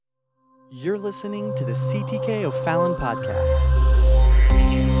You're listening to the CTK O'Fallon podcast.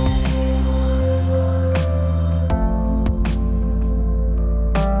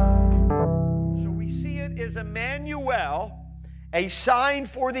 So we see it as Emmanuel, a sign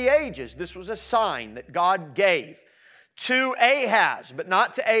for the ages. This was a sign that God gave to Ahaz, but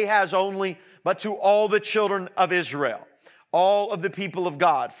not to Ahaz only, but to all the children of Israel, all of the people of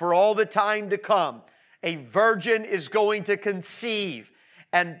God. For all the time to come, a virgin is going to conceive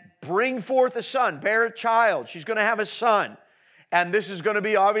and bring forth a son, bear a child. She's going to have a son. And this is going to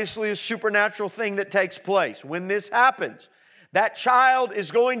be obviously a supernatural thing that takes place. When this happens, that child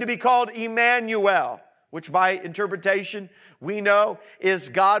is going to be called Emmanuel, which by interpretation we know is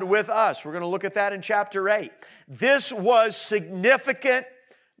God with us. We're going to look at that in chapter 8. This was significant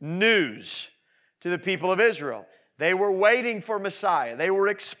news to the people of Israel. They were waiting for Messiah. They were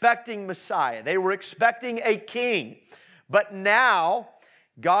expecting Messiah. They were expecting a king. But now,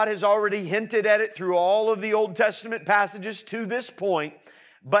 God has already hinted at it through all of the Old Testament passages to this point,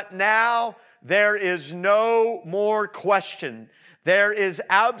 but now there is no more question. There is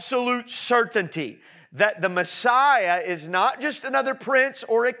absolute certainty that the Messiah is not just another prince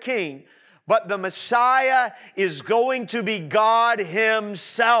or a king, but the Messiah is going to be God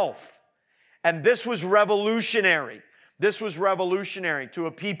Himself. And this was revolutionary. This was revolutionary to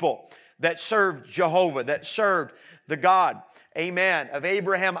a people that served Jehovah, that served the God, amen, of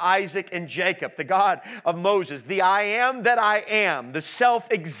Abraham, Isaac, and Jacob, the God of Moses, the I am that I am, the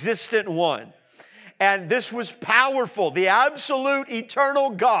self-existent one. And this was powerful. The absolute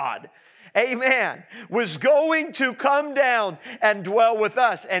eternal God, amen, was going to come down and dwell with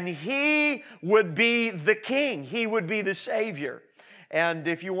us. And He would be the King. He would be the Savior. And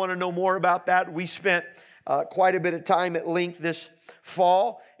if you want to know more about that, we spent quite a bit of time at length this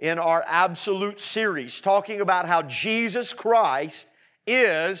fall in our Absolute series, talking about how Jesus Christ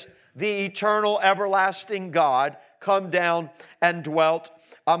is the eternal, everlasting God come down and dwelt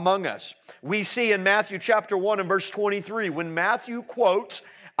among us. We see in Matthew chapter 1 and verse 23, when Matthew quotes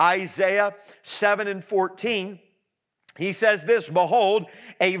Isaiah 7 and 14, he says this, "Behold,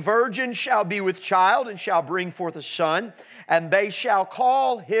 a virgin shall be with child and shall bring forth a son, and they shall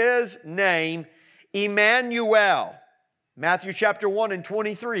call his name Emmanuel." Matthew chapter 1 and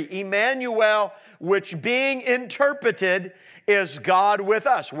 23, Emmanuel, which being interpreted is God with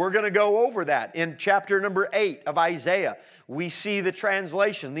us. We're going to go over that in chapter number 8 of Isaiah. We see the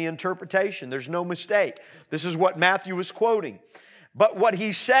translation, the interpretation. There's no mistake. This is what Matthew is quoting. But what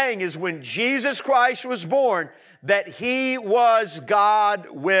he's saying is when Jesus Christ was born, that He was God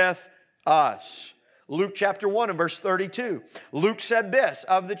with us. Luke chapter 1 and verse 32. Luke said this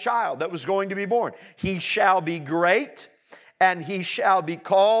of the child that was going to be born. "He shall be great, and He shall be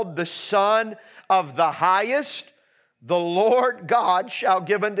called the Son of the Highest. The Lord God shall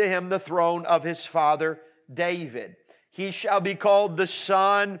give unto Him the throne of His father David." He shall be called the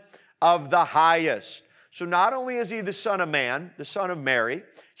Son of the Highest. So not only is He the Son of man, the Son of Mary,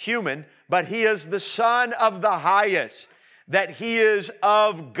 human, but He is the Son of the Highest. That He is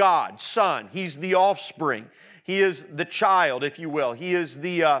of God, Son. He's the offspring. He is the child, if you will. He is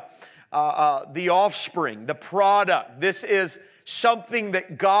the offspring, the product. This is something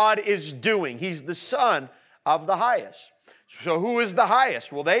that God is doing. He's the Son of the Highest. So who is the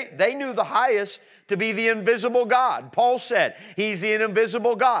highest? Well, they knew the highest to be the invisible God. Paul said He's the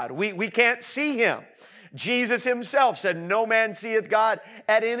invisible God. We can't see Him. Jesus Himself said, "No man seeth God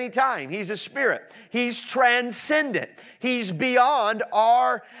at any time." He's a spirit. He's transcendent. He's beyond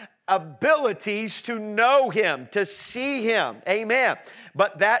our abilities to know Him, to see Him. Amen.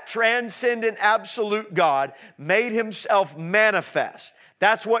 But that transcendent absolute God made Himself manifest.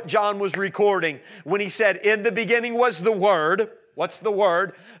 That's what John was recording when he said, "In the beginning was the Word." What's the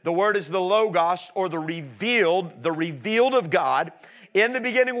Word? The Word is the Logos, or the revealed of God. In the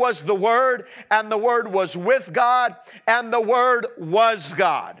beginning was the Word, and the Word was with God, and the Word was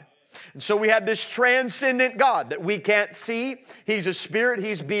God. And so we have this transcendent God that we can't see. He's a spirit.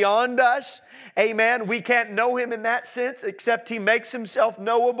 He's beyond us. Amen. We can't know Him in that sense, except He makes Himself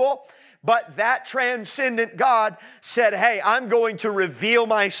knowable. But that transcendent God said, "Hey, I'm going to reveal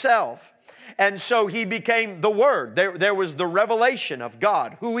myself." And so He became the Word. There was the revelation of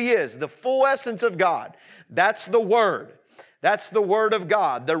God, who He is, the full essence of God. That's the Word. That's the Word of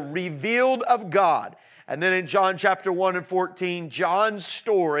God, the revealed of God. And then in John chapter 1 and 14, John's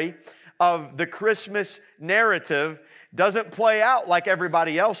story of the Christmas narrative doesn't play out like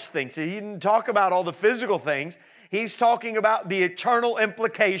everybody else thinks. He didn't talk about all the physical things. He's talking about the eternal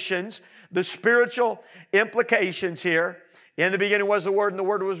implications, the spiritual implications here In the beginning was the Word, and the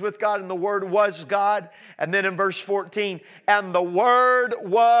Word was with God, and the Word was God. And then in verse 14, and the Word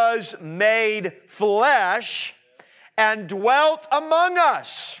was made flesh and dwelt among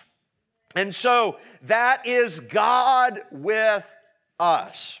us. And so that is God with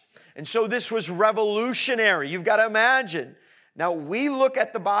us. And so this was revolutionary. You've got to imagine. Now we look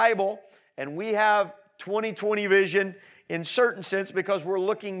at the Bible and we have 20/20 vision in certain sense because we're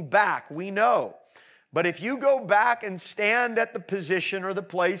looking back. We know. But if you go back and stand at the position or the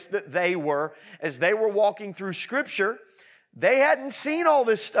place that they were as they were walking through Scripture, they hadn't seen all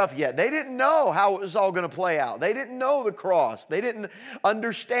this stuff yet. They didn't know how it was all going to play out. They didn't know the cross. They didn't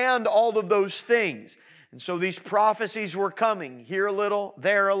understand all of those things. And so these prophecies were coming, here a little,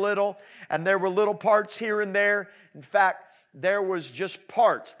 there a little, and there were little parts here and there. In fact, there was just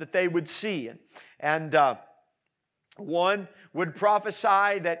parts that they would see. And one would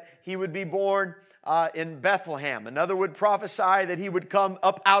prophesy that he would be born in Bethlehem. Another would prophesy that he would come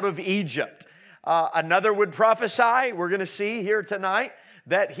up out of Egypt. Another would prophesy, we're going to see here tonight,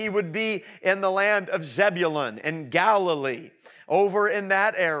 that he would be in the land of Zebulun and Galilee, over in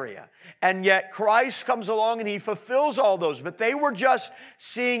that area. And yet Christ comes along and he fulfills all those. But they were just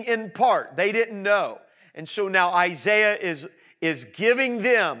seeing in part. They didn't know. And so now Isaiah is giving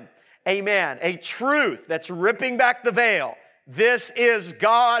them, amen, a truth that's ripping back the veil. This is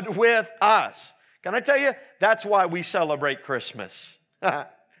God with us. Can I tell you, that's why we celebrate Christmas.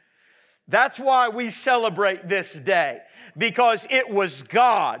 That's why we celebrate this day. Because it was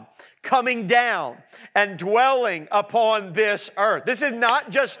God coming down and dwelling upon this earth. This is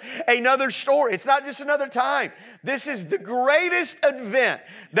not just another story. It's not just another time. This is the greatest event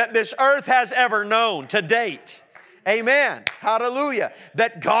that this earth has ever known to date. Amen. Hallelujah.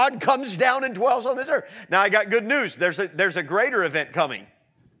 That God comes down and dwells on this earth. Now I got good news. There's a greater event coming.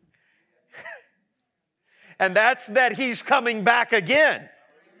 And that's that He's coming back again.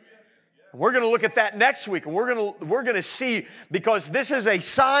 We're going to look at that next week, and we're going to see, because this is a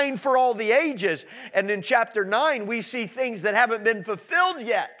sign for all the ages. And in chapter 9, we see things that haven't been fulfilled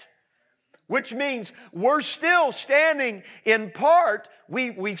yet, which means we're still standing in part.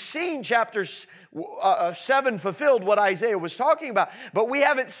 We've seen chapters 7 fulfilled, what Isaiah was talking about, but we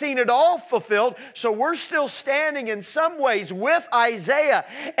haven't seen it all fulfilled, so we're still standing in some ways with Isaiah,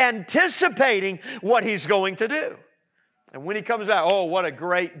 anticipating what he's going to do. And when he comes back, oh, what a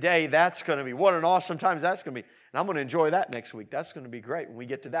great day that's going to be. What an awesome time that's going to be. And I'm going to enjoy that next week. That's going to be great when we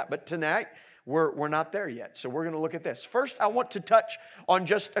get to that. But tonight, we're not there yet, so we're going to look at this. First, I want to touch on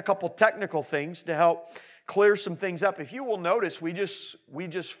just a couple technical things to help clear some things up. If you will notice, we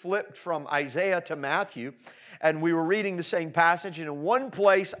just flipped from Isaiah to Matthew, and we were reading the same passage. And in one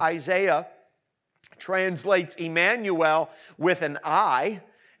place, Isaiah translates Emmanuel with an I,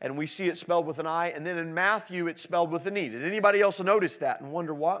 and we see it spelled with an I. And then in Matthew, it's spelled with an E. Did anybody else notice that and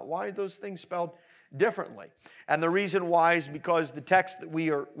wonder why are those things spelled differently? And the reason why is because the text that we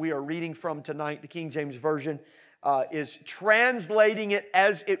are reading from tonight, the King James Version, is translating it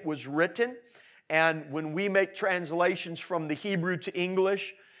as it was written. And when we make translations from the Hebrew to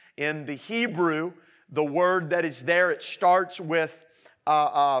English, in the Hebrew, the word that is there, it starts with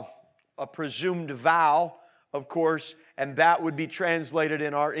a presumed vowel, of course, and that would be translated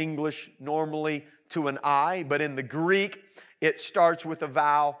in our English normally to an I. But in the Greek, it starts with a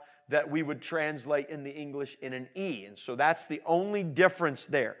vowel that we would translate in the English in an E. And so that's the only difference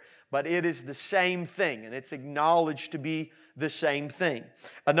there. But it is the same thing, and it's acknowledged to be the same thing.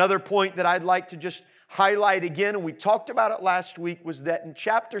 Another point that I'd like to just highlight again, and we talked about it last week, was that in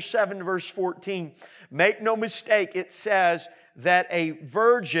chapter 7, verse 14, make no mistake, it says that a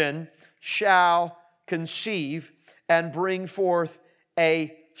virgin shall conceive and bring forth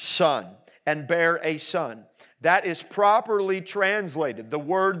a son, and bear a son. That is properly translated. The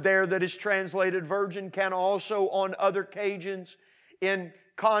word there that is translated virgin can also on other occasions, in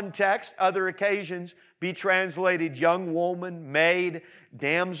context, other occasions, be translated young woman, maid,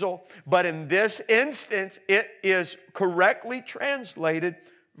 damsel. But in this instance, it is correctly translated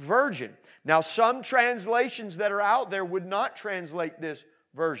virgin. Now, some translations that are out there would not translate this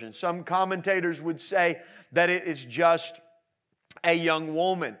version. Some commentators would say that it is just a young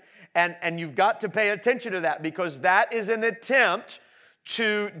woman. And you've got to pay attention to that, because that is an attempt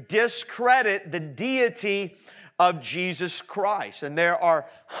to discredit the deity of Jesus Christ. And there are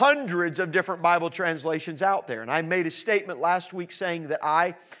hundreds of different Bible translations out there. And I made a statement last week saying that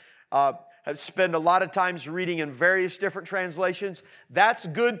I have spent a lot of times reading in various different translations. That's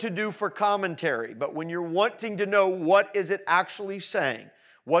good to do for commentary. But when you're wanting to know what is it actually saying,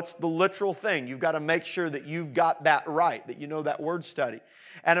 What's the literal thing? You've got to make sure that you've got that right, that you know that word study.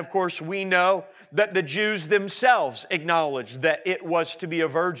 And of course, we know that the Jews themselves acknowledged that it was to be a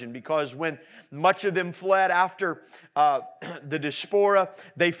virgin, because when much of them fled after the diaspora,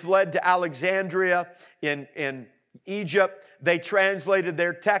 they fled to Alexandria in Egypt. They translated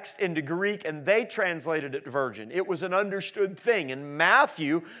their text into Greek, and they translated it virgin. It was an understood thing, and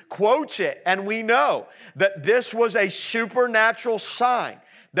Matthew quotes it, and we know that this was a supernatural sign,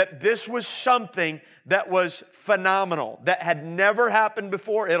 that this was something that was phenomenal, that had never happened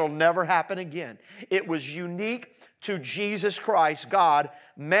before. It'll never happen again. It was unique to Jesus Christ, God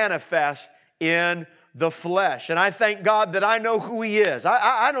manifest in the flesh. And I thank God that I know who He is.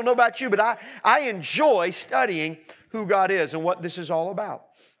 I don't know about you, but I enjoy studying who God is and what this is all about.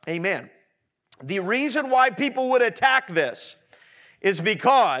 Amen. The reason why people would attack this is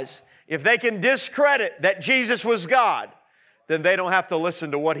because if they can discredit that Jesus was God, then they don't have to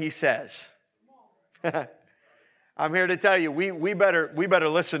listen to what He says. I'm here to tell you, we better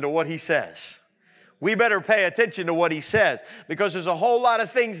listen to what He says. We better pay attention to what He says, because there's a whole lot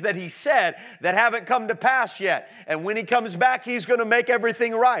of things that He said that haven't come to pass yet. And when He comes back, He's going to make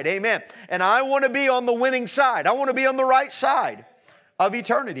everything right. Amen. And I want to be on the winning side. I want to be on the right side of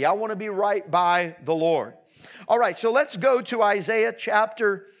eternity. I want to be right by the Lord. All right, so let's go to Isaiah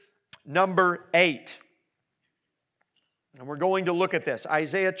chapter number 8. And we're going to look at this.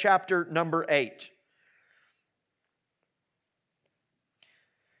 Isaiah chapter number 8.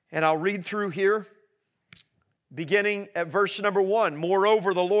 And I'll read through here, beginning at verse number 1.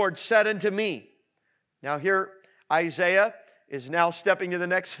 Moreover, the Lord said unto me. Now here, Isaiah is now stepping to the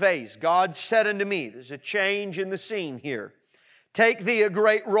next phase. God said unto me. There's a change in the scene here. Take thee a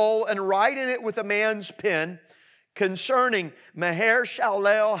great roll and write in it with a man's pen concerning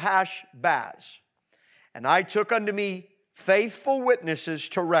Maher-shalal-hash-baz. And I took unto me faithful witnesses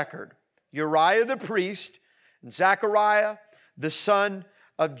to record, Uriah the priest, and Zechariah the son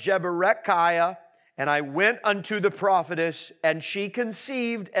of Jeberechiah. And I went unto the prophetess, and she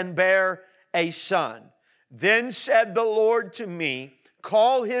conceived and bare a son. Then said the Lord to me,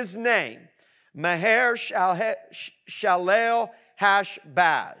 call his name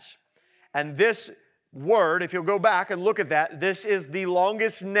Maher-shalal-hash-baz. And this word, if you'll go back and look at that, this is the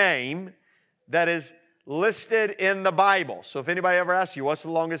longest name that is listed in the Bible. So if anybody ever asks you, what's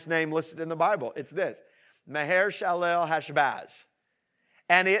the longest name listed in the Bible? It's this, Maher-shalal-hash-baz.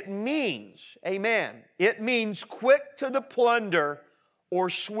 And it means, amen, it means quick to the plunder or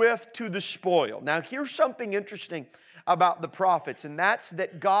swift to the spoil. Now here's something interesting about the prophets, and that's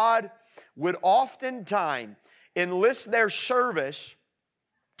that God would oftentimes enlist their service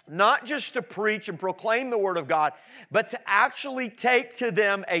not just to preach and proclaim the Word of God, but to actually take to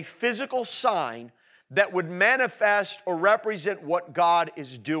them a physical sign that would manifest or represent what God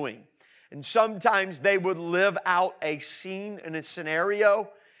is doing. And sometimes they would live out a scene and a scenario,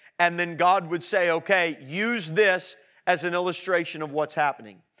 and then God would say, okay, use this as an illustration of what's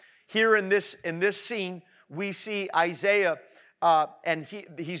happening. Here in this scene, we see Isaiah, and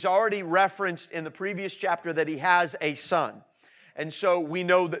he's already referenced in the previous chapter that he has a son. And so we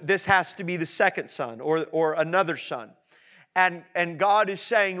know that this has to be the second son or another son. And God is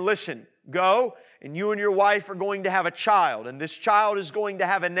saying, listen, go, and you and your wife are going to have a child. And this child is going to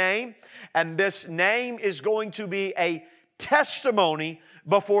have a name. And this name is going to be a testimony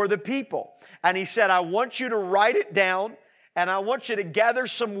before the people. And He said, I want you to write it down. And I want you to gather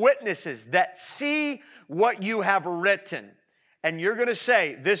some witnesses that see what you have written. And you're going to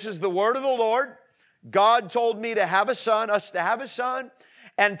say, this is the word of the Lord. God told me to have a son, us to have a son,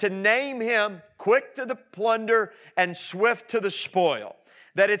 and to name him quick to the plunder and swift to the spoil.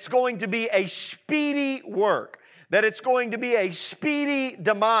 That it's going to be a speedy work. That it's going to be a speedy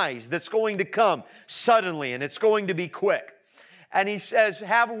demise that's going to come suddenly, and it's going to be quick. And He says,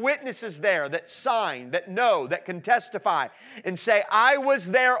 have witnesses there that sign, that know, that can testify, and say, I was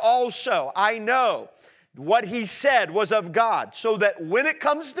there also. I know what He said was of God, so that when it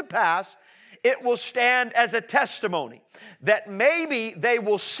comes to pass, it will stand as a testimony. That maybe they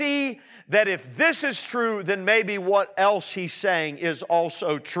will see that if this is true, then maybe what else He's saying is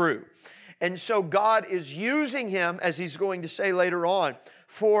also true. And so God is using him, as He's going to say later on,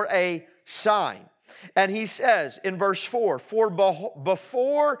 for a sign. And He says in verse 4, for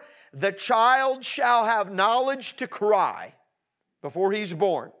before the child shall have knowledge to cry, before he's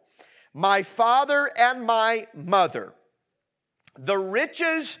born, my father and my mother, the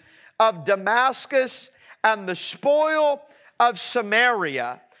riches of Damascus and the spoil of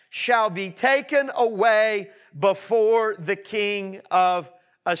Samaria shall be taken away before the king of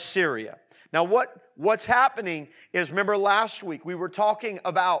Assyria. Now what what's happening is, remember last week we were talking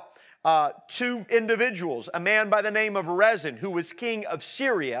about two individuals, a man by the name of Rezin, who was king of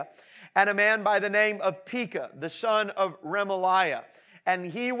Syria, and a man by the name of Pekah, the son of Remaliah. And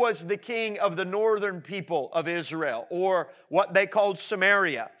he was the king of the northern people of Israel, or what they called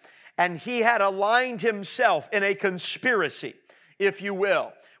Samaria. And he had aligned himself in a conspiracy, if you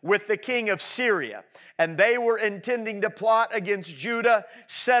will, with the king of Syria. And they were intending to plot against Judah,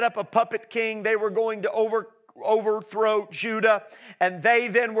 set up a puppet king. They were going to overthrow Judah. And they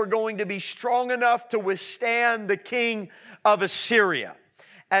then were going to be strong enough to withstand the king of Assyria.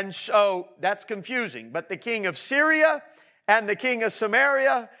 And so that's confusing. But the king of Syria and the king of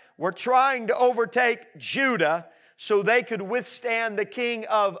Samaria were trying to overtake Judah so they could withstand the king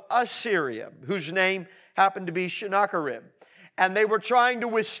of Assyria, whose name happened to be Sennacherib. And they were trying to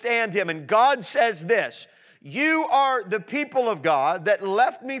withstand him. And God says this, you are the people of God that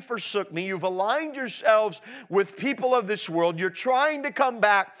left me, forsook me. You've aligned yourselves with people of this world. You're trying to come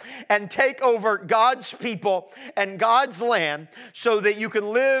back and take over God's people and God's land so that you can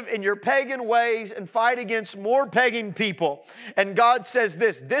live in your pagan ways and fight against more pagan people. And God says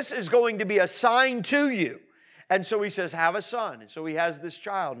this is going to be a sign to you. And so he says, have a son. And so he has this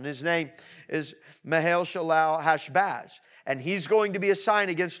child, and his name is Mahalalel-Hashbaz. And he's going to be a sign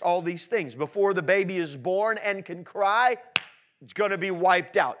against all these things. Before the baby is born and can cry, it's going to be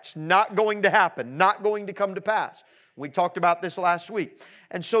wiped out. It's not going to happen, not going to come to pass. We talked about this last week.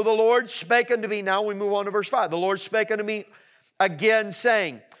 And so the Lord spake unto me, now we move on to verse 5. The Lord spake unto me again,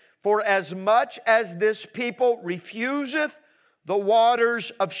 saying, for as much as this people refuseth the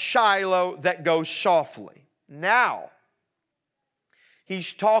waters of Shiloh that go softly. Now,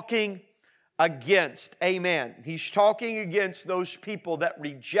 he's talking against, amen. He's talking against those people that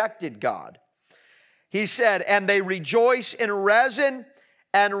rejected God. He said, and they rejoice in Rezin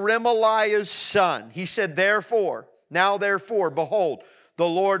and Remaliah's son. He said, therefore, behold, the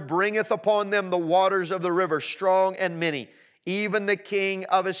Lord bringeth upon them the waters of the river, strong and many, even the king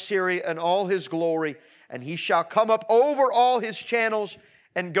of Assyria and all his glory, and he shall come up over all his channels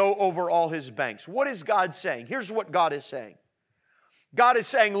and go over all his banks. What is God saying? Here's what God is saying. God is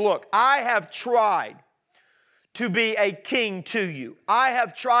saying, look, I have tried to be a king to you. I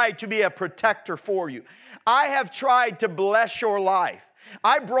have tried to be a protector for you. I have tried to bless your life.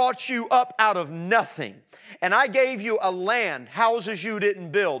 I brought you up out of nothing. And I gave you a land, houses you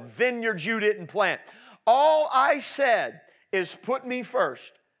didn't build, vineyards you didn't plant. All I said is put me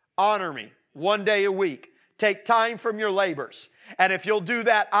first. Honor me 1 day a week. Take time from your labors. And if you'll do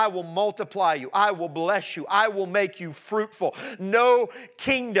that, I will multiply you. I will bless you. I will make you fruitful. No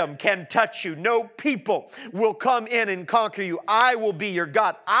kingdom can touch you. No people will come in and conquer you. I will be your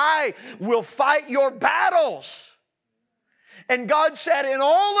God. I will fight your battles. And God said, in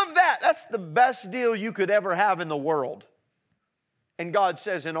all of that, that's the best deal you could ever have in the world. And God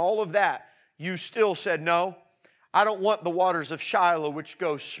says, in all of that, you still said, no, I don't want the waters of Shiloh which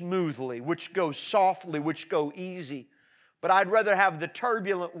go smoothly, which go softly, which go easy. But I'd rather have the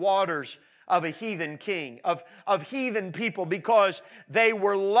turbulent waters of a heathen king, of heathen people, because they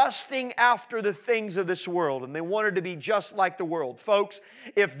were lusting after the things of this world and they wanted to be just like the world. Folks,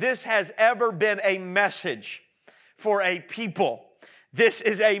 if this has ever been a message for a people, this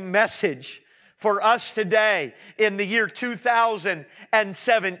is a message for us today in the year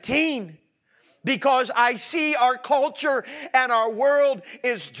 2017. Because I see our culture and our world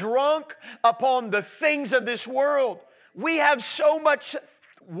is drunk upon the things of this world. We have so much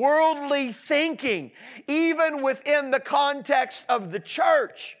worldly thinking, even within the context of the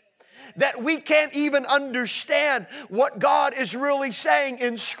church, that we can't even understand what God is really saying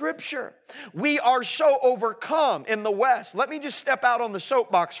in Scripture. We are so overcome in the West. Let me just step out on the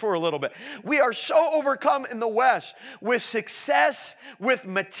soapbox for a little bit. We are so overcome in the West with success, with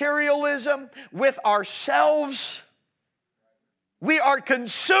materialism, with ourselves. We are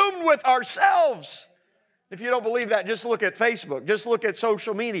consumed with ourselves. If you don't believe that, just look at Facebook. Just look at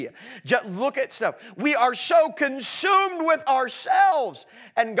social media. Just look at stuff. We are so consumed with ourselves.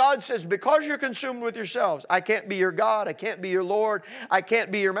 And God says, because you're consumed with yourselves, I can't be your God. I can't be your Lord. I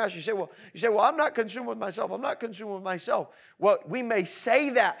can't be your master. You say, well, I'm not consumed with myself. I'm not consumed with myself. Well, we may say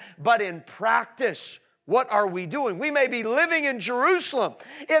that, but in practice, what are we doing? We may be living in Jerusalem,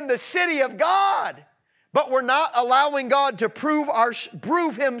 in the city of God, but we're not allowing God to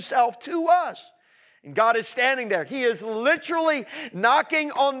prove Himself to us. And God is standing there. He is literally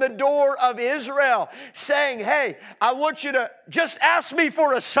knocking on the door of Israel, saying, hey, I want you to just ask me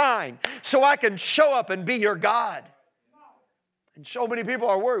for a sign so I can show up and be your God. And so many people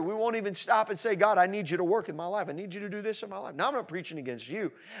are worried. We won't even stop and say, God, I need you to work in my life. I need you to do this in my life. Now, I'm not preaching against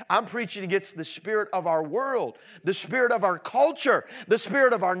you. I'm preaching against the spirit of our world, the spirit of our culture, the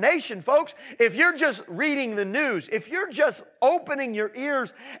spirit of our nation. Folks, if you're just reading the news, if you're just opening your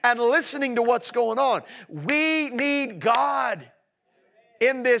ears and listening to what's going on, we need God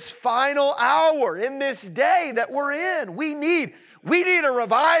in this final hour, in this day that we're in. We need a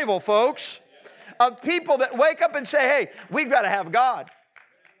revival, folks, of people that wake up and say, hey, we've got to have God.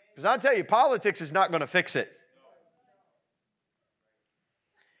 Because I'll tell you, politics is not going to fix it.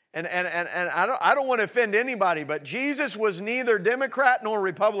 And I don't want to offend anybody, but Jesus was neither Democrat nor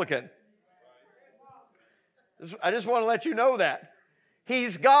Republican. I just want to let you know that.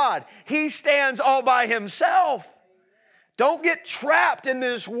 He's God. He stands all by Himself. Don't get trapped in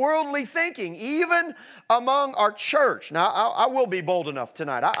this worldly thinking, even among our church. Now, I will be bold enough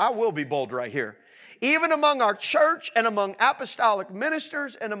tonight. I will be bold right here. Even among our church and among apostolic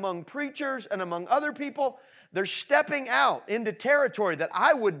ministers and among preachers and among other people, they're stepping out into territory that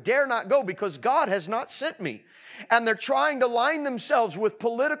I would dare not go because God has not sent me. And they're trying to line themselves with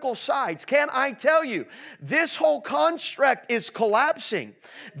political sides. Can I tell you, this whole construct is collapsing.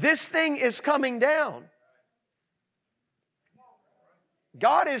 This thing is coming down.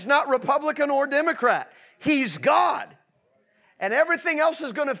 God is not Republican or Democrat. He's God. And everything else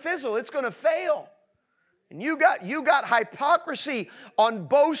is going to fizzle. It's going to fail. And you got hypocrisy on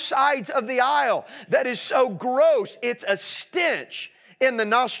both sides of the aisle that is so gross, it's a stench in the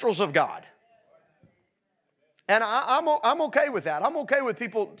nostrils of God. And I'm okay with that. I'm okay with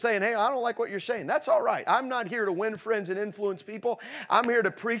people saying, hey, I don't like what you're saying. That's all right. I'm not here to win friends and influence people. I'm here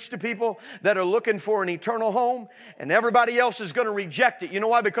to preach to people that are looking for an eternal home, and everybody else is going to reject it. You know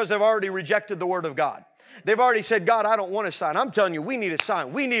why? Because they've already rejected the Word of God. They've already said, God, I don't want a sign. I'm telling you, we need a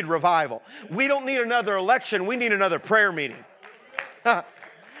sign. We need revival. We don't need another election. We need another prayer meeting.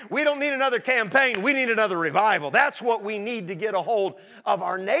 We don't need another campaign. We need another revival. That's what we need to get a hold of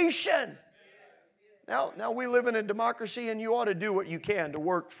our nation. Now we live in a democracy, and you ought to do what you can to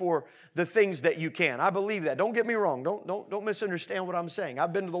work for the things that you can. I believe that. Don't get me wrong. Don't misunderstand what I'm saying.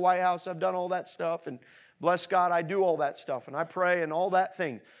 I've been to the White House. I've done all that stuff, and bless God, I do all that stuff, and I pray and all that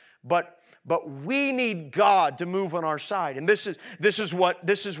thing. But we need God to move on our side. And this is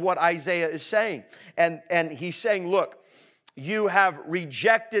what Isaiah is saying. And he's saying, look, you have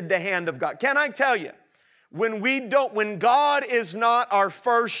rejected the hand of God. Can I tell you, when God is not our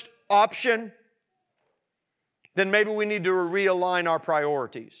first option, then maybe we need to realign our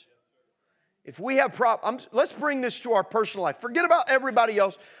priorities. If we have problems, let's bring this to our personal life. Forget about everybody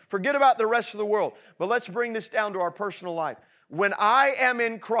else. Forget about the rest of the world. But let's bring this down to our personal life. When I am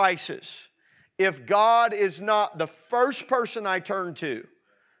in crisis, if God is not the first person I turn to,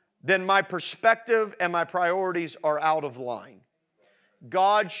 then my perspective and my priorities are out of line.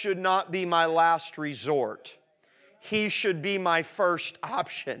 God should not be my last resort. He should be my first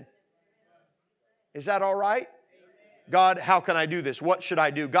option. Is that all right? God, how can I do this? What should I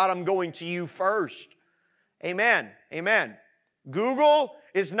do? God, I'm going to you first. Amen. Amen. Google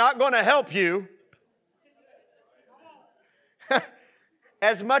is not going to help you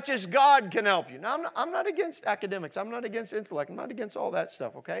as much as God can help you. Now, I'm not against academics. I'm not against intellect. I'm not against all that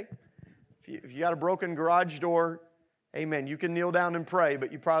stuff, okay? If you got a broken garage door, amen, you can kneel down and pray,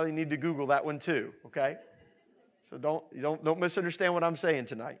 but you probably need to Google that one too, okay? So don't misunderstand what I'm saying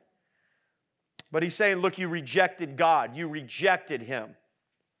tonight. But he's saying, look, you rejected God. You rejected Him.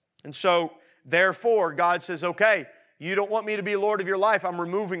 And so, therefore, God says, okay, you don't want me to be Lord of your life. I'm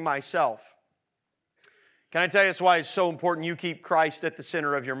removing myself. Can I tell you that's why it's so important you keep Christ at the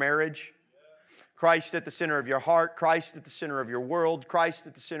center of your marriage? Christ at the center of your heart, Christ at the center of your world, Christ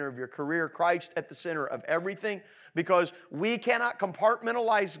at the center of your career, Christ at the center of everything, because we cannot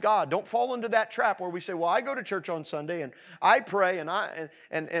compartmentalize God. Don't fall into that trap where we say, well, I go to church on Sunday and I pray and I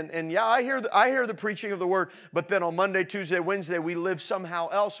hear the preaching of the word, but then on Monday, Tuesday, Wednesday, we live somehow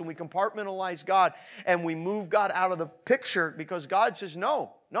else and we compartmentalize God and we move God out of the picture because God says,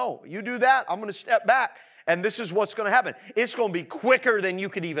 no, you do that, I'm going to step back and this is what's going to happen. It's going to be quicker than you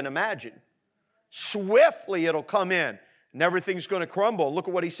could even imagine. Swiftly it'll come in and everything's going to crumble. Look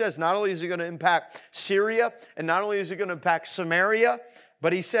at what he says. Not only is it going to impact Syria and not only is it going to impact Samaria,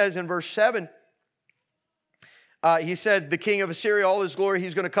 but he says in verse 7, he said, the king of Assyria, all his glory,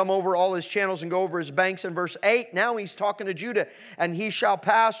 he's going to come over all his channels and go over his banks. In verse 8, now he's talking to Judah, and he shall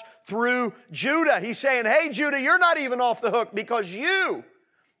pass through Judah. He's saying, hey, Judah, you're not even off the hook because you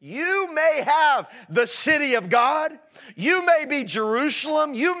may have the city of God. You may be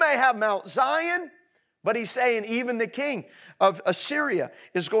Jerusalem. You may have Mount Zion. But he's saying even the king of Assyria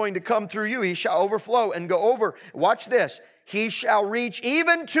is going to come through you. He shall overflow and go over. Watch this. he shall reach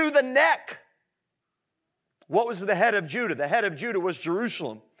even to the neck. What was the head of Judah? The head of Judah was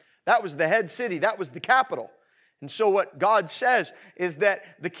Jerusalem. That was the head city. That was the capital. And so what God says is that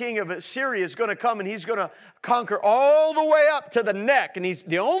the king of Assyria is going to come and he's going to conquer all the way up to the neck. And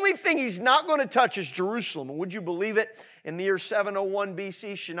the only thing he's not going to touch is Jerusalem. And would you believe it? In the year 701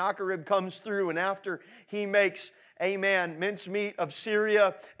 BC, Sennacherib comes through, and after he makes, mincemeat of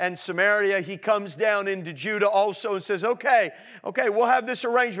Syria and Samaria, he comes down into Judah also and says, okay, we'll have this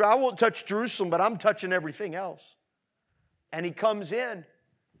arrangement. I won't touch Jerusalem, but I'm touching everything else. And he comes in.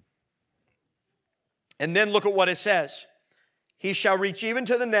 And then look at what it says. He shall reach even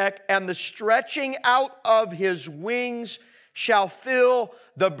to the neck, and the stretching out of his wings shall fill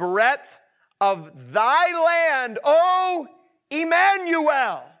the breadth of thy land, O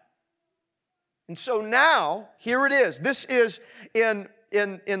Emmanuel. And so now, here it is. This is in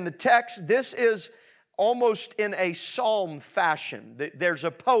the text, this is almost in a psalm fashion. There's a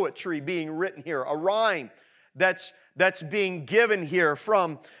poetry being written here, a rhyme that's being given here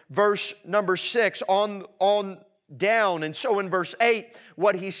from verse number 6 on down. And so in verse 8,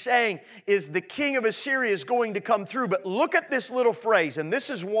 what he's saying is the king of Assyria is going to come through. But look at this little phrase, and this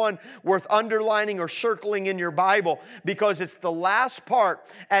is one worth underlining or circling in your Bible because it's the last part.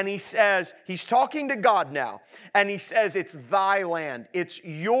 And he says, he's talking to God now, and he says, it's thy land. It's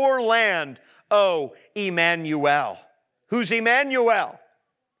your land, O Emmanuel. Who's Emmanuel?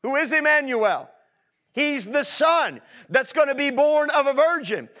 Who is Emmanuel? He's the Son that's going to be born of a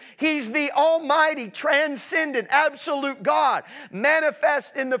virgin. He's the almighty, transcendent, absolute God,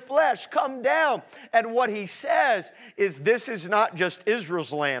 manifest in the flesh, come down. And what he says is, this is not just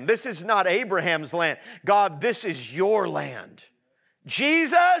Israel's land. This is not Abraham's land. God, this is your land.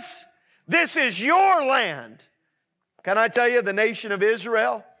 Jesus, this is your land. Can I tell you, the nation of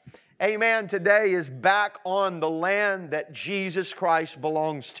Israel, today is back on the land that Jesus Christ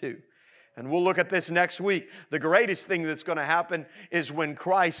belongs to. And we'll look at this next week. The greatest thing that's going to happen is when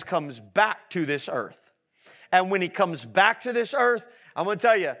Christ comes back to this earth. And when He comes back to this earth, I'm going to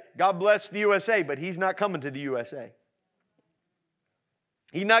tell you, God bless the USA, but He's not coming to the USA.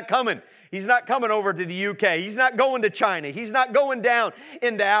 He's not coming. He's not coming over to the UK. He's not going to China. He's not going down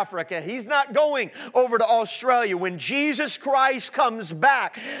into Africa. He's not going over to Australia. When Jesus Christ comes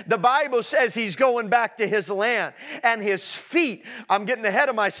back, the Bible says He's going back to His land. And His feet, I'm getting ahead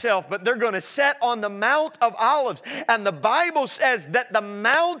of myself, but they're going to set on the Mount of Olives. And the Bible says that the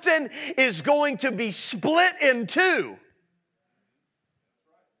mountain is going to be split in two.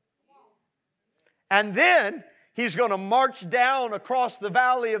 And then He's going to march down across the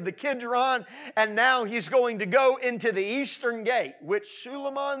valley of the Kidron, and now He's going to go into the eastern gate, which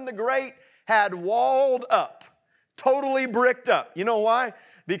Suleiman the Great had walled up, totally bricked up. You know why?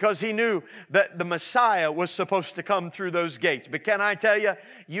 Because he knew that the Messiah was supposed to come through those gates. But can I tell you,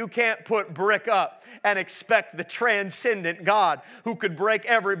 you can't put brick up and expect the transcendent God who could break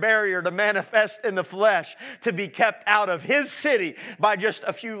every barrier to manifest in the flesh to be kept out of His city by just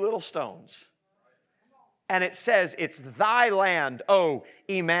a few little stones. And it says, it's thy land, O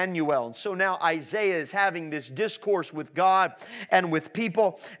Emmanuel. And so now Isaiah is having this discourse with God and with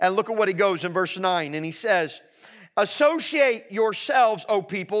people. And look at what he goes in verse 9. And he says, associate yourselves, O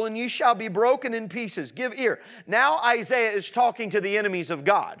people, and ye shall be broken in pieces. Give ear. Now Isaiah is talking to the enemies of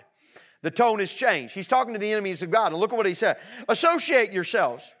God. The tone has changed. He's talking to the enemies of God. And look at what he said. Associate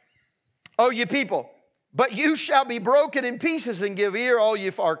yourselves, O ye people. But you shall be broken in pieces, and give ear, all ye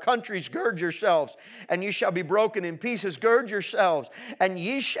far countries, gird yourselves, and ye shall be broken in pieces, gird yourselves, and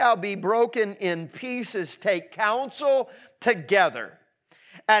ye shall be broken in pieces. Take counsel together,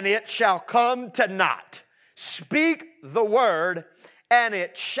 and it shall come to naught. Speak the word, and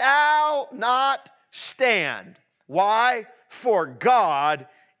it shall not stand. Why? For God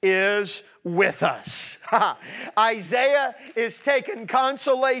is with us. Isaiah is taking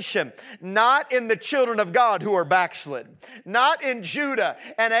consolation not in the children of God who are backslidden, not in Judah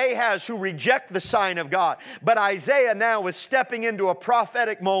and Ahaz who reject the sign of God, but Isaiah now is stepping into a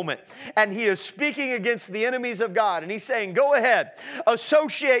prophetic moment, and he is speaking against the enemies of God, and he's saying, go ahead,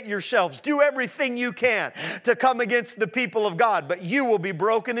 associate yourselves, do everything you can to come against the people of God, but you will be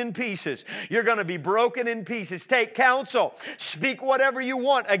broken in pieces. You're going to be broken in pieces. Take counsel, speak whatever you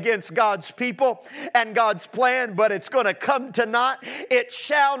want against God's people and God's plan, but it's going to come to naught. It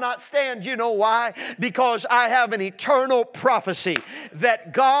shall not stand. You know why? Because I have an eternal prophecy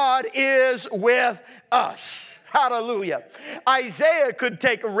that God is with us. Hallelujah. Isaiah could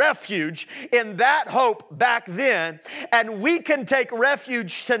take refuge in that hope back then, and we can take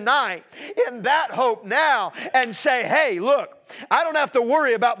refuge tonight in that hope now and say, hey, look, I don't have to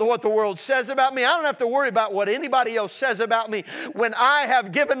worry about what the world says about me. I don't have to worry about what anybody else says about me. When I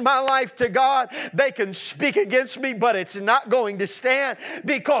have given my life to God, they can speak against me, but it's not going to stand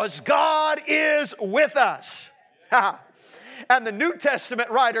because God is with us. And the New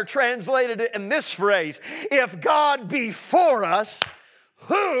Testament writer translated it in this phrase, if God be for us,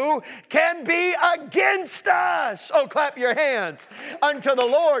 who can be against us? Oh, clap your hands unto the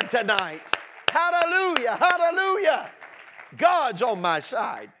Lord tonight. Hallelujah, hallelujah. God's on my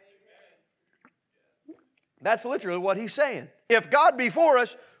side. That's literally what he's saying. If God be for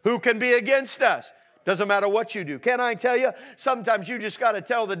us, who can be against us? Doesn't matter what you do. Can I tell you, sometimes you just got to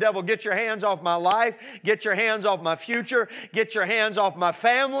tell the devil, get your hands off my life, get your hands off my future, get your hands off my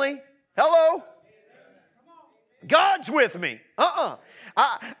family. Hello? God's with me.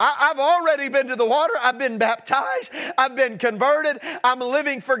 I've already been to the water. I've been baptized. I've been converted. I'm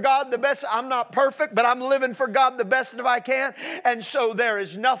living for God the best. I'm not perfect, but I'm living for God the best that I can. And so there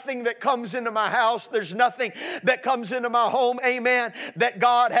is nothing that comes into my house. There's nothing that comes into my home, amen, that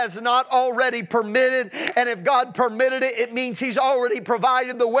God has not already permitted. And if God permitted it, it means He's already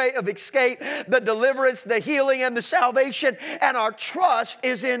provided the way of escape, the deliverance, the healing, and the salvation. And our trust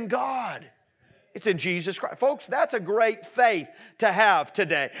is in God. It's in Jesus Christ. Folks, that's a great faith to have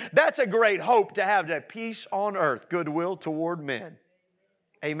today. That's a great hope to have today. Peace on earth, goodwill toward men.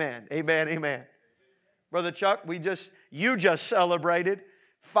 Amen, amen, amen. Brother Chuck, you just celebrated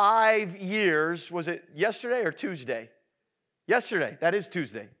 5 years. Was it yesterday or Tuesday? Yesterday. That is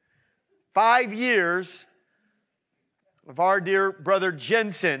Tuesday. 5 years of our dear brother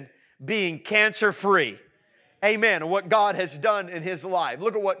Jensen being cancer-free. Amen. And what God has done in his life.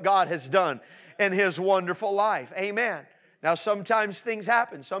 Look at what God has done in his wonderful life. Amen. Now, sometimes things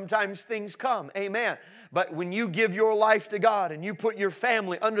happen. Sometimes things come. Amen. But when you give your life to God and you put your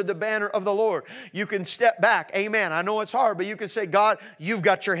family under the banner of the Lord, you can step back. Amen. I know it's hard, but you can say, God, you've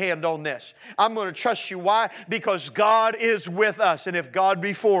got your hand on this. I'm going to trust you. Why? Because God is with us. And if God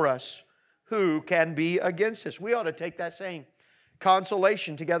be for us, who can be against us? We ought to take that same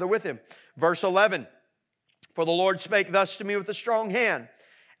consolation together with Him. Verse 11, for the Lord spake thus to me with a strong hand,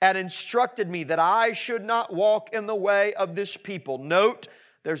 and instructed me that I should not walk in the way of this people. Note,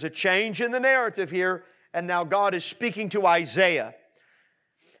 there's a change in the narrative here, and now God is speaking to Isaiah.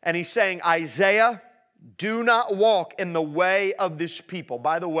 And He's saying, Isaiah, do not walk in the way of this people.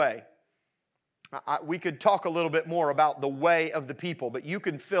 By the way, we could talk a little bit more about the way of the people, but you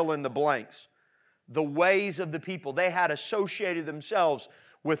can fill in the blanks. The ways of the people, they had associated themselves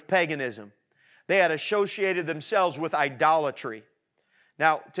with paganism. They had associated themselves with idolatry.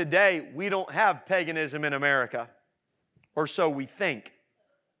 Now, today, we don't have paganism in America, or so we think.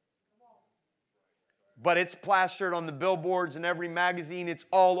 But it's plastered on the billboards and every magazine. It's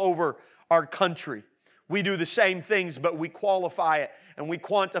all over our country. We do the same things, but we qualify it and we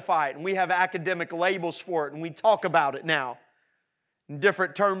quantify it and we have academic labels for it and we talk about it now in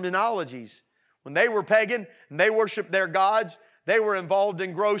different terminologies. When they were pagan and they worshiped their gods, they were involved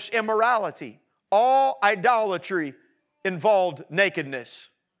in gross immorality. All idolatry involved nakedness.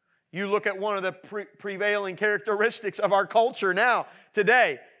 You look at one of the prevailing characteristics of our culture now,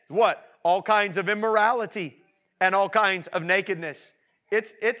 today, what? All kinds of immorality and all kinds of nakedness.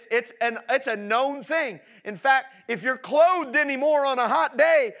 It's a known thing. In fact, if you're clothed anymore on a hot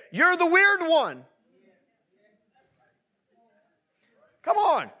day, you're the weird one. Come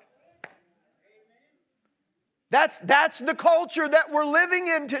on. That's the culture that we're living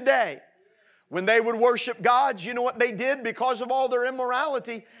in today. When they would worship gods, you know what they did? Because of all their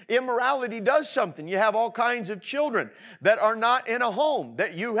immorality, immorality does something. You have all kinds of children that are not in a home,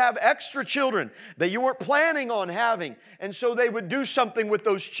 that you have extra children that you weren't planning on having. And so they would do something with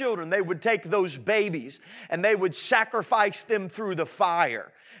those children. They would take those babies and they would sacrifice them through the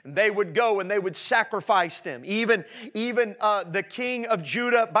fire. And they would go and they would sacrifice them. Even the king of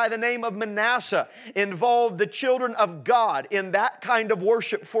Judah by the name of Manasseh involved the children of God in that kind of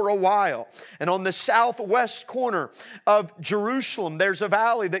worship for a while. And on the southwest corner of Jerusalem, there's a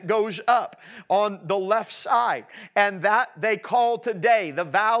valley that goes up on the left side. And that they call today the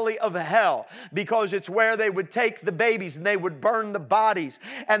Valley of Hell, because it's where they would take the babies and they would burn the bodies.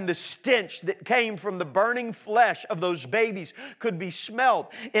 And the stench that came from the burning flesh of those babies could be smelled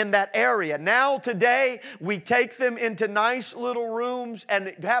in that area. Now today, we take them into nice little rooms and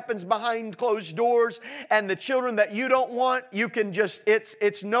it happens behind closed doors, and the children that you don't want, you can just,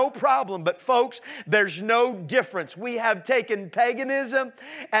 it's no problem. But folks, there's no difference. We have taken paganism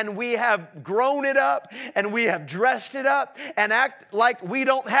and we have grown it up and we have dressed it up and act like we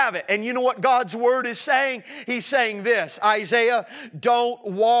don't have it. And you know what God's Word is saying? He's saying this, Isaiah, don't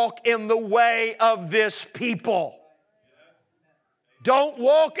walk in the way of this people. Don't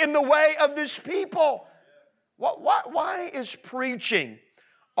walk in the way of this people. Why is preaching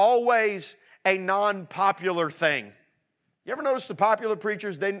always a non-popular thing? You ever notice the popular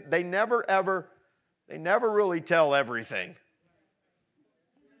preachers, they never really tell everything.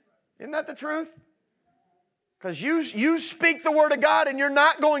 Isn't that the truth? Because you speak the Word of God and you're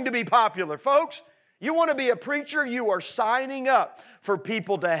not going to be popular, folks. You want to be a preacher, you are signing up for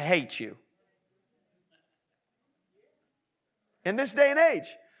people to hate you. In this day and age,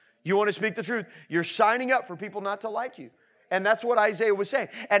 you want to speak the truth, you're signing up for people not to like you. And that's what Isaiah was saying.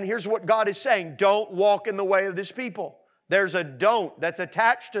 And here's what God is saying, don't walk in the way of this people. There's a don't that's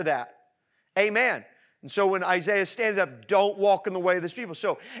attached to that. Amen. And so when Isaiah stands up, don't walk in the way of this people.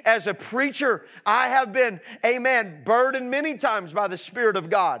 So as a preacher, I have been, amen, burdened many times by the Spirit of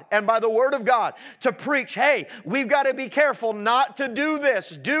God and by the Word of God to preach, hey, we've got to be careful not to do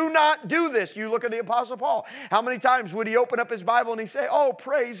this. Do not do this. You look at the Apostle Paul. How many times would he open up his Bible and he say, oh,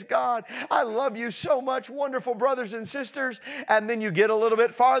 praise God. I love you so much, wonderful brothers and sisters. And then you get a little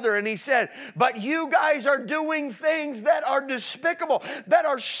bit farther and he said, but you guys are doing things that are despicable, that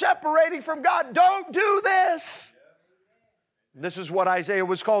are separating from God. Don't do this. This is what Isaiah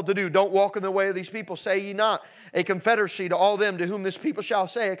was called to do. Don't walk in the way of these people. Say ye not a confederacy to all them to whom this people shall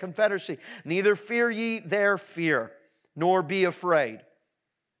say a confederacy. Neither fear ye their fear, nor be afraid.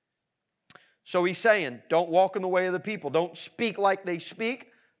 So he's saying, don't walk in the way of the people. Don't speak like they speak.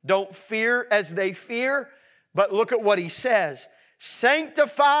 Don't fear as they fear. But look at what he says.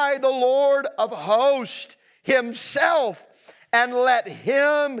 Sanctify the Lord of hosts himself, and let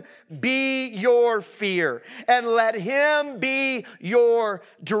Him be your fear. And let Him be your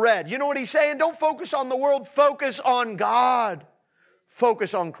dread. You know what he's saying? Don't focus on the world. Focus on God.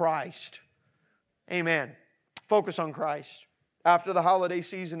 Focus on Christ. Amen. Focus on Christ. After the holiday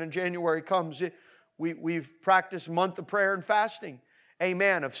season in January comes, we've practiced a month of prayer and fasting.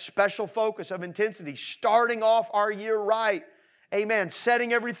 Amen. Of special focus, of intensity. Starting off our year right. Amen.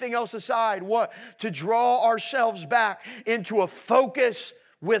 Setting everything else aside. What? To draw ourselves back into a focus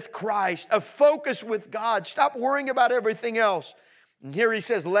with Christ. A focus with God. Stop worrying about everything else. And here he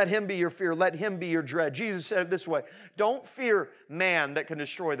says, let Him be your fear. Let Him be your dread. Jesus said it this way. Don't fear man that can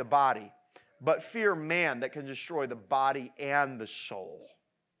destroy the body, but fear man that can destroy the body and the soul.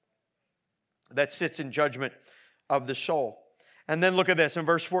 That sits in judgment of the soul. And then look at this in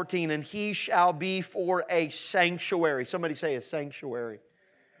verse 14. And He shall be for a sanctuary. Somebody say a sanctuary.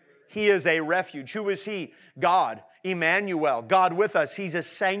 He is a refuge. Who is He? God. Emmanuel. God with us. He's a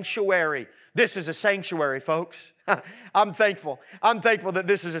sanctuary. This is a sanctuary, folks. I'm thankful. I'm thankful that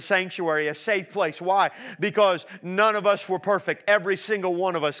this is a sanctuary, a safe place. Why? Because none of us were perfect. Every single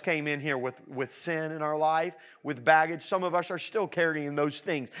one of us came in here with sin in our life, with baggage. Some of us are still carrying those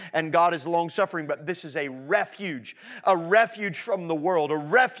things. And God is long-suffering, but this is a refuge from the world, a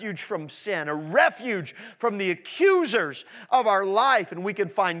refuge from sin, a refuge from the accusers of our life. And we can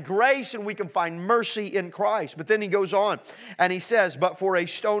find grace and we can find mercy in Christ. But then he goes on and he says, but for a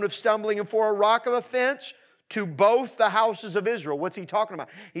stone of stumbling and for a rock of offense, to both the houses of Israel. What's he talking about?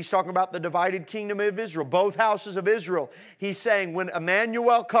 He's talking about the divided kingdom of Israel, both houses of Israel. He's saying when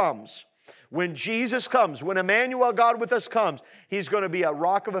Emmanuel comes, when Jesus comes, when Emmanuel, God with us, comes, He's going to be a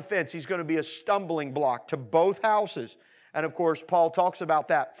rock of offense. He's going to be a stumbling block to both houses. And of course, Paul talks about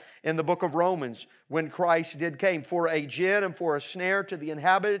that in the book of Romans when Christ came for a gin and for a snare to the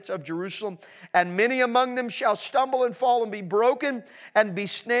inhabitants of Jerusalem. And many among them shall stumble and fall and be broken and be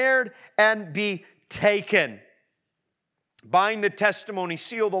snared and be taken. Bind the testimony,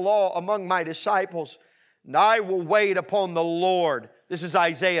 seal the law among my disciples, and I will wait upon the Lord. This is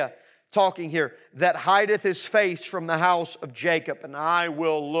Isaiah talking here. That hideth His face from the house of Jacob, and I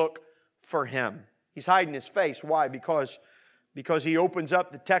will look for Him. He's hiding His face. Why? Because he opens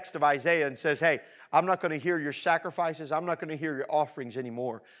up the text of Isaiah and says, hey, I'm not going to hear your sacrifices. I'm not going to hear your offerings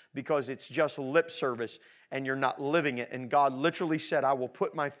anymore because it's just lip service and you're not living it. And God literally said, I will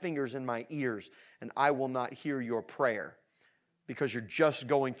put my fingers in my ears and I will not hear your prayer because you're just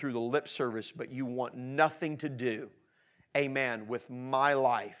going through the lip service, but you want nothing to do, amen, with my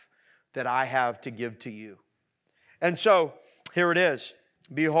life that I have to give to you. And so, here it is.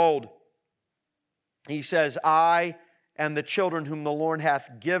 Behold, He says, I and the children whom the Lord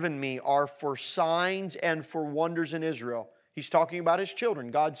hath given me are for signs and for wonders in Israel. He's talking about His children.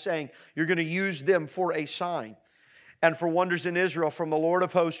 God's saying, you're going to use them for a sign. and for wonders in Israel from the Lord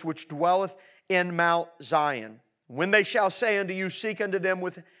of hosts, which dwelleth in Mount Zion. When they shall say unto you, seek unto them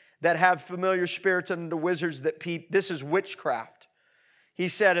that have familiar spirits, and unto wizards that peep, this is witchcraft. He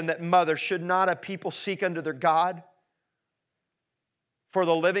said, and that mother, should not a people seek unto their God for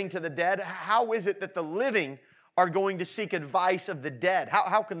the living to the dead? How is it that the living are going to seek advice of the dead?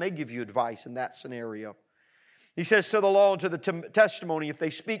 How can they give you advice in that scenario? He says, to the law and to the testimony, if they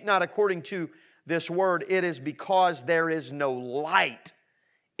speak not according to this word, it is because there is no light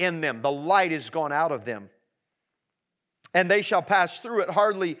in them. The light is gone out of them. And they shall pass through it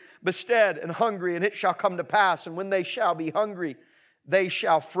hardly bestead and hungry, and it shall come to pass. And when they shall be hungry, they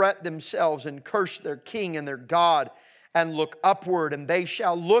shall fret themselves and curse their king and their God, and look upward. And they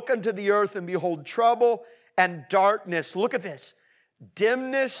shall look unto the earth and behold trouble and darkness. Look at this.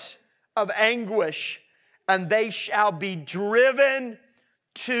 Dimness of anguish, and they shall be driven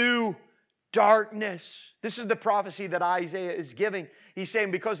to darkness. This is the prophecy that Isaiah is giving. He's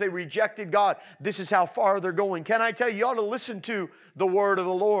saying because they rejected God, this is how far they're going. Can I tell you, you ought to listen to the word of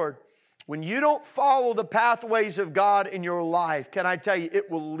the Lord. When you don't follow the pathways of God in your life, can I tell you, it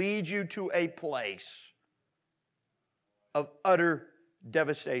will lead you to a place of utter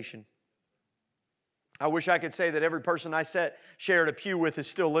devastation. I wish I could say that every person I shared a pew with is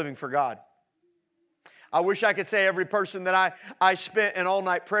still living for God. I wish I could say every person that I spent in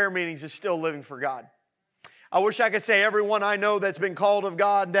all-night prayer meetings is still living for God. I wish I could say everyone I know that's been called of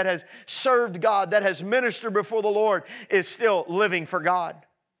God, that has served God, that has ministered before the Lord is still living for God.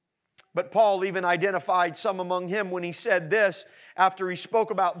 But Paul even identified some among him when he said this after he spoke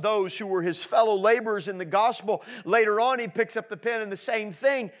about those who were his fellow laborers in the gospel. Later on he picks up the pen and the same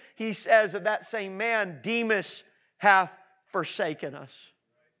thing. He says of that same man, Demas hath forsaken us.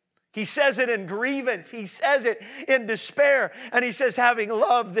 He says it in grievance. He says it in despair. And he says, having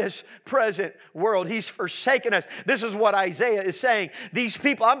loved this present world, he's forsaken us. This is what Isaiah is saying. These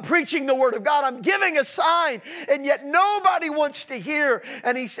people, I'm preaching the word of God. I'm giving a sign. And yet nobody wants to hear.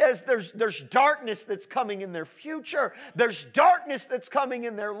 And he says there's darkness that's coming in their future. There's darkness that's coming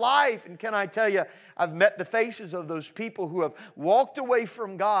in their life. And can I tell you, I've met the faces of those people who have walked away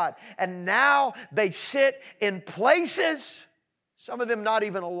from God. And now they sit in places, some of them not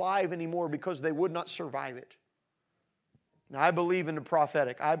even alive anymore because they would not survive it. Now, I believe in the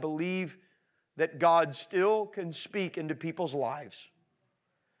prophetic. I believe that God still can speak into people's lives.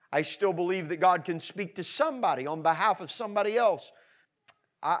 I still believe that God can speak to somebody on behalf of somebody else.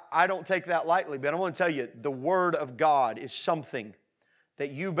 I don't take that lightly, but I want to tell you, the Word of God is something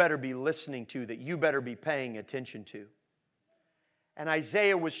that you better be listening to, that you better be paying attention to. And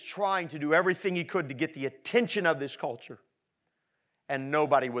Isaiah was trying to do everything he could to get the attention of this culture. And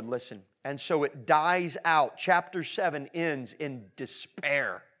nobody would listen. And so it dies out. Chapter 7 ends in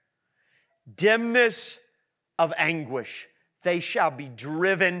despair. Dimness of anguish. They shall be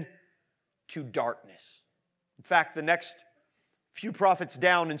driven to darkness. In fact, the next few prophets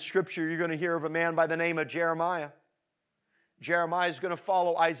down in Scripture, you're going to hear of a man by the name of Jeremiah. Jeremiah is going to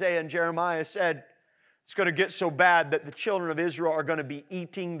follow Isaiah, and Jeremiah said, it's going to get so bad that the children of Israel are going to be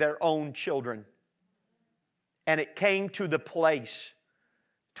eating their own children. And it came to the place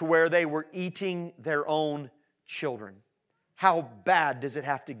to where they were eating their own children. How bad does it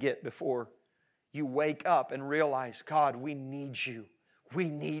have to get before you wake up and realize, God, we need you. We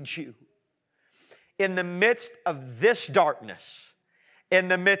need you. In the midst of this darkness, in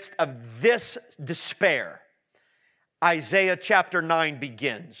the midst of this despair, Isaiah chapter 9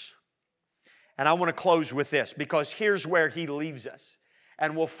 begins. And I want to close with this because here's where he leaves us.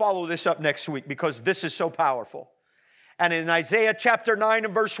 And we'll follow this up next week because this is so powerful. And in Isaiah chapter 9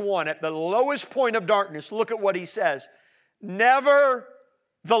 and verse 1, at the lowest point of darkness, look at what he says. Nevertheless.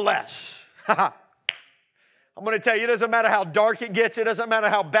 I'm going to tell you, it doesn't matter how dark it gets. It doesn't matter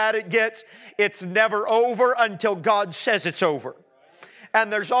how bad it gets. It's never over until God says it's over. And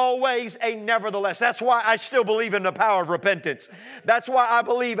there's always a nevertheless. That's why I still believe in the power of repentance. That's why I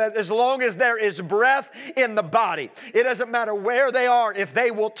believe as long as there is breath in the body, it doesn't matter where they are, if they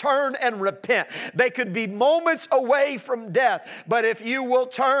will turn and repent. They could be moments away from death, but if you will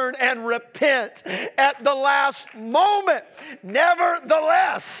turn and repent at the last moment,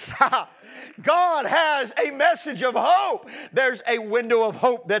 nevertheless, God has a message of hope. There's a window of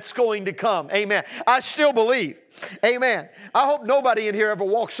hope that's going to come. Amen. I still believe. Amen. I hope nobody in here ever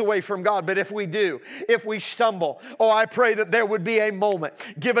walks away from God, but if we do, if we stumble, I pray that there would be a moment.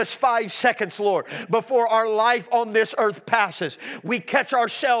 Give us 5 seconds, Lord, before our life on this earth passes. We catch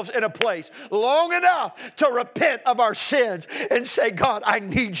ourselves in a place long enough to repent of our sins and say, God, I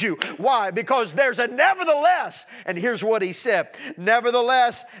need you. Why? Because there's a nevertheless. And here's what he said.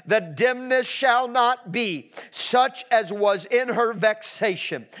 Nevertheless, the dimness darkness shall not be, such as was in her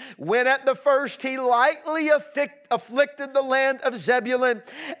vexation. When at the first he lightly afflicted the land of Zebulun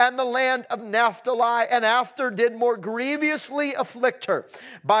and the land of Naphtali, and after did more grievously afflict her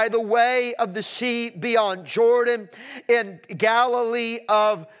by the way of the sea beyond Jordan in Galilee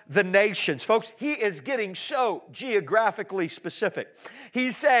of the nations. Folks, he is getting so geographically specific.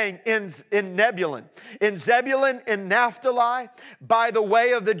 He's saying in Nebulun, in Zebulun, in Naphtali, by the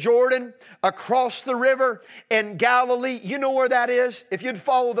way of the Jordan, across the river, in Galilee. You know where that is? If you'd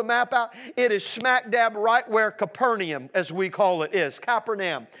follow the map out, it is smack dab right where Capernaum, as we call it, is.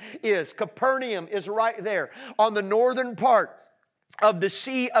 Capernaum is. Capernaum is right there on the northern part of the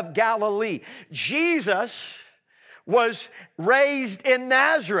Sea of Galilee. Jesus was raised in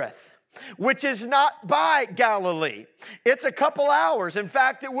Nazareth, which is not by Galilee. It's a couple hours. In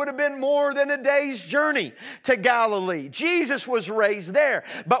fact, it would have been more than a day's journey to Galilee. Jesus was raised there.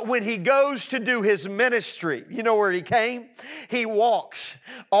 But when he goes to do his ministry, you know where he came? He walks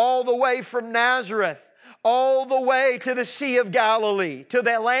all the way from Nazareth all the way to the Sea of Galilee, to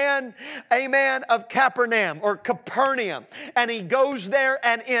the land, amen, of Capernaum or Capernaum. And he goes there,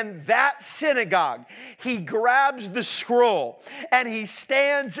 and in that synagogue, he grabs the scroll and he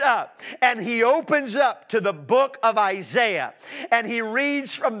stands up and he opens up to the book of Isaiah. And he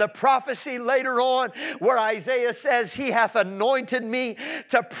reads from the prophecy later on where Isaiah says, He hath anointed me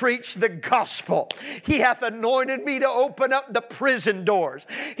to preach the gospel. He hath anointed me to open up the prison doors.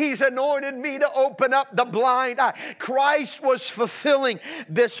 He's anointed me to open up the blind eye. Christ was fulfilling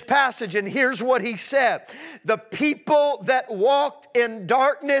this passage, and here's what he said. The people that walked in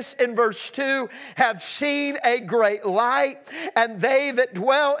darkness, in verse 2, have seen a great light, and they that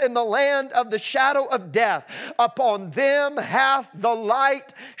dwell in the land of the shadow of death, upon them hath the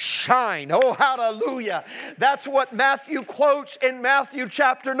light shined. Oh, hallelujah. That's what Matthew quotes in Matthew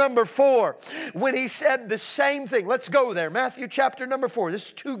chapter number 4, when he said the same thing. Let's go there. Matthew chapter number 4. This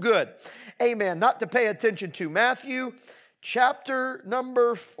is too good. Amen. Not to pay attention to. Matthew chapter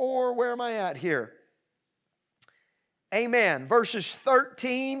number 4. Where am I at here? Amen. Verses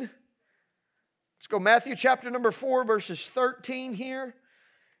 13. Let's go Matthew chapter number 4, verses 13 here. It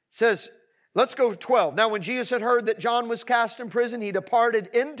says, let's go 12. Now when Jesus had heard that John was cast in prison, he departed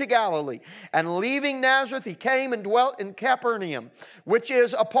into Galilee. And leaving Nazareth, he came and dwelt in Capernaum, which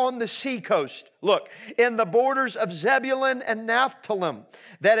is upon the sea coast. Look, in the borders of Zebulun and Naphtali,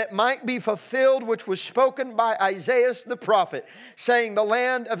 that it might be fulfilled which was spoken by Isaiah the prophet, saying, the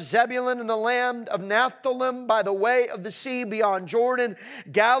land of Zebulun and the land of Naphtali by the way of the sea beyond Jordan,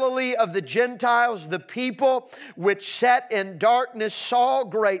 Galilee of the Gentiles, the people which sat in darkness saw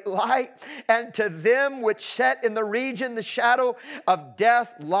great light, and to them which sat in the region the shadow of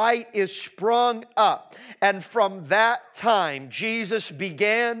death, light is sprung up. And from that time Jesus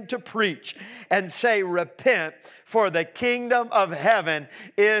began to preach and say, repent, for the kingdom of heaven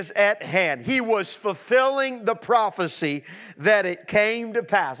is at hand. He was fulfilling the prophecy that it came to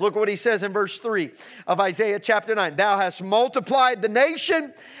pass. Look what he says in verse 3 of Isaiah chapter 9. Thou hast multiplied the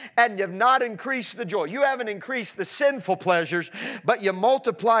nation, and you have not increased the joy. You haven't increased the sinful pleasures, but you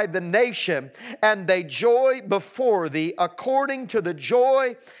multiplied the nation, and they joy before thee, according to the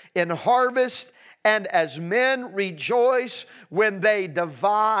joy in harvest, and as men rejoice when they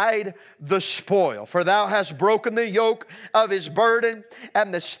divide the spoil. For thou hast broken the yoke of his burden,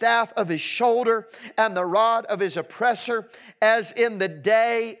 and the staff of his shoulder, and the rod of his oppressor, as in the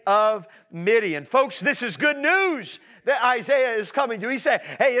day of Midian. Folks, this is good news that Isaiah is coming to. He said,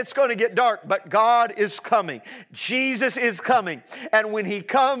 hey, it's going to get dark, but God is coming. Jesus is coming. And when he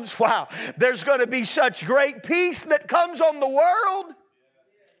comes, wow, there's going to be such great peace that comes on the world.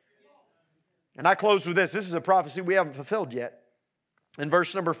 And I close with this. This is a prophecy we haven't fulfilled yet. In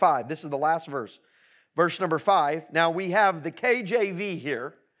verse number 5, this is the last verse. Verse number 5, now we have the KJV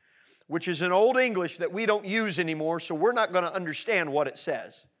here, which is an old English that we don't use anymore, so we're not going to understand what it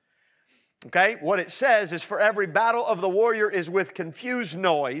says. Okay, what it says is, for every battle of the warrior is with confused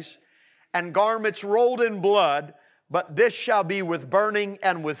noise and garments rolled in blood, but this shall be with burning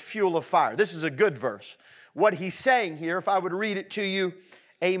and with fuel of fire. This is a good verse. What he's saying here, if I would read it to you,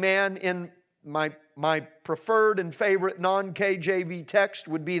 amen, in my preferred and favorite non-KJV text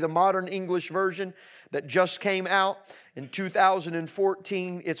would be the Modern English Version that just came out in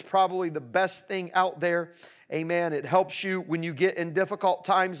 2014. It's probably the best thing out there. Amen. It helps you when you get in difficult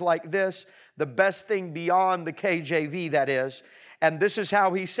times like this. The best thing beyond the KJV, that is. And this is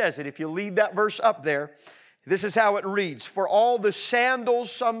how he says it. If you leave that verse up there, this is how it reads. For all the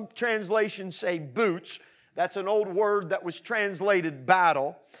sandals, some translations say boots. That's an old word that was translated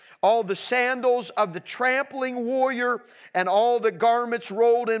battle. All the sandals of the trampling warrior and all the garments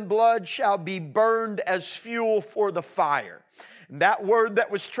rolled in blood shall be burned as fuel for the fire. That word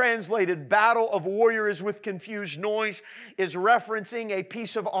that was translated battle of warriors with confused noise is referencing a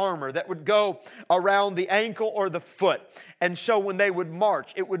piece of armor that would go around the ankle or the foot. And so when they would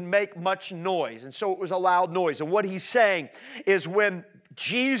march, it would make much noise. And so it was a loud noise. And what he's saying is when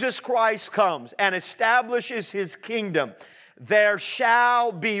Jesus Christ comes and establishes His kingdom, there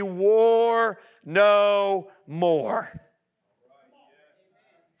shall be war no more.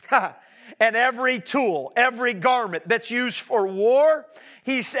 And every tool, every garment that's used for war,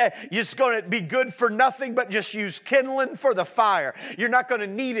 He said, it's going to be good for nothing but just use kindling for the fire. You're not going to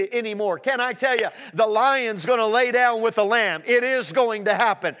need it anymore. Can I tell you, the lion's going to lay down with the lamb. It is going to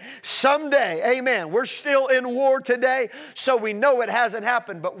happen someday. Amen. We're still in war today, so we know it hasn't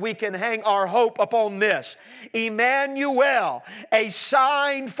happened, but we can hang our hope upon this. Emmanuel, a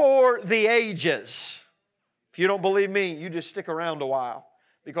sign for the ages. If you don't believe me, you just stick around a while.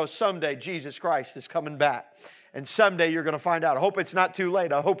 Because someday Jesus Christ is coming back. And someday you're going to find out. I hope it's not too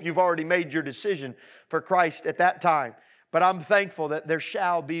late. I hope you've already made your decision for Christ at that time. But I'm thankful that there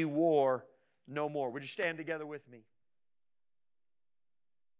shall be war no more. Would you stand together with me?